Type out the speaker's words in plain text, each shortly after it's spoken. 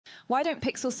Why don't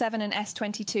Pixel 7 and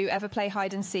S22 ever play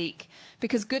hide and seek?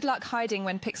 Because good luck hiding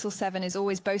when Pixel 7 is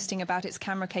always boasting about its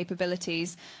camera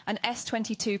capabilities, and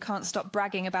S22 can't stop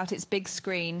bragging about its big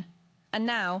screen. And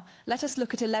now, let us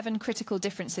look at 11 critical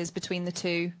differences between the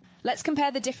two. Let's compare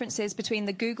the differences between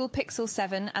the Google Pixel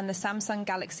 7 and the Samsung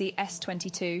Galaxy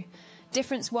S22.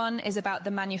 Difference 1 is about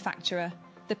the manufacturer.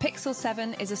 The Pixel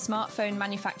 7 is a smartphone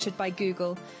manufactured by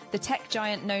Google, the tech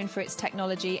giant known for its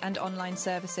technology and online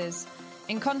services.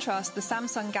 In contrast, the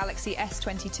Samsung Galaxy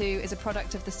S22 is a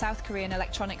product of the South Korean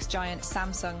electronics giant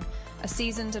Samsung, a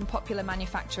seasoned and popular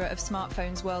manufacturer of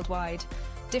smartphones worldwide.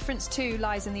 Difference 2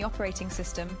 lies in the operating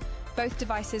system. Both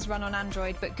devices run on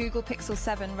Android, but Google Pixel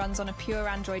 7 runs on a pure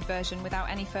Android version without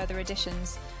any further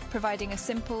additions, providing a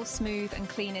simple, smooth and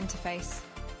clean interface.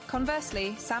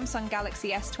 Conversely, Samsung Galaxy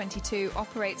S22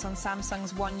 operates on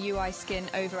Samsung's One UI skin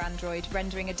over Android,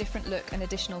 rendering a different look and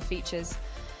additional features.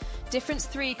 Difference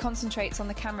 3 concentrates on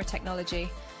the camera technology.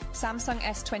 Samsung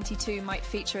S22 might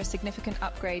feature a significant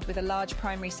upgrade with a large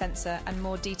primary sensor and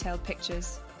more detailed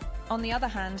pictures. On the other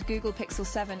hand, Google Pixel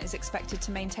 7 is expected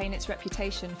to maintain its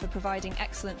reputation for providing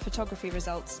excellent photography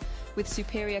results with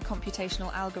superior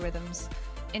computational algorithms.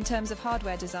 In terms of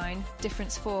hardware design,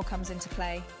 difference 4 comes into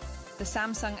play. The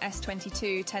Samsung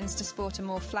S22 tends to sport a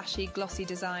more flashy, glossy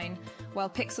design,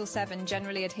 while Pixel 7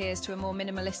 generally adheres to a more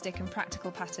minimalistic and practical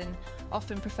pattern,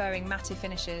 often preferring matte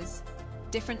finishes.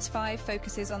 Difference 5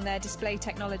 focuses on their display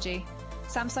technology.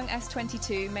 Samsung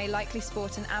S22 may likely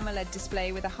sport an AMOLED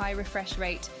display with a high refresh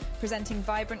rate, presenting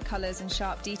vibrant colors and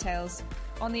sharp details.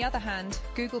 On the other hand,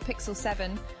 Google Pixel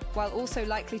 7, while also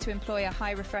likely to employ a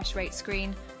high refresh rate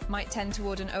screen, might tend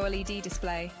toward an OLED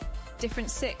display.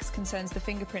 Difference 6 concerns the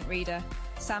fingerprint reader.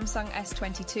 Samsung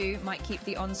S22 might keep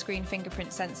the on-screen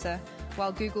fingerprint sensor,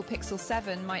 while Google Pixel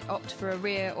 7 might opt for a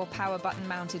rear or power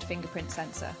button-mounted fingerprint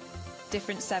sensor.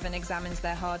 Difference 7 examines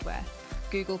their hardware.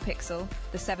 Google Pixel,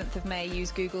 the 7th of May,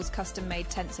 used Google's custom-made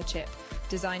Tensor chip,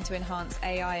 designed to enhance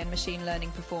AI and machine learning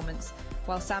performance,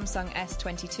 while Samsung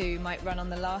S22 might run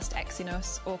on the last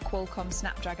Exynos or Qualcomm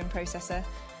Snapdragon processor.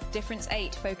 Difference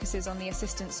 8 focuses on the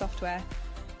Assistant software.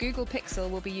 Google Pixel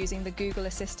will be using the Google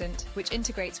Assistant, which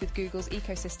integrates with Google's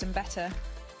ecosystem better.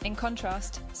 In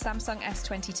contrast, Samsung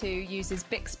S22 uses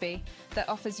Bixby that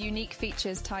offers unique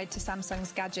features tied to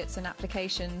Samsung's gadgets and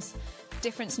applications.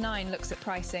 Difference 9 looks at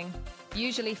pricing.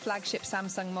 Usually flagship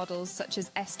Samsung models such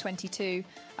as S22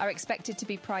 are expected to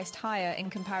be priced higher in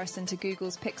comparison to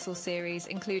Google's Pixel series,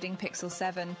 including Pixel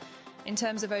 7. In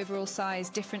terms of overall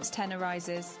size, difference 10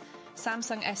 arises.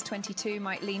 Samsung S22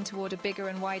 might lean toward a bigger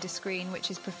and wider screen, which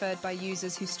is preferred by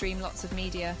users who stream lots of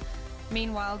media.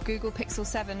 Meanwhile, Google Pixel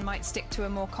 7 might stick to a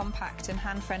more compact and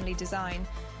hand-friendly design.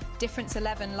 Difference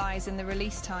 11 lies in the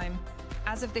release time.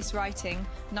 As of this writing,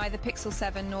 neither Pixel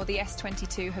 7 nor the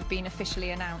S22 have been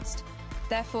officially announced.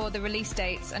 Therefore, the release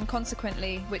dates, and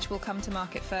consequently, which will come to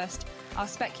market first, are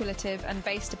speculative and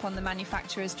based upon the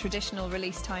manufacturer's traditional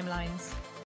release timelines.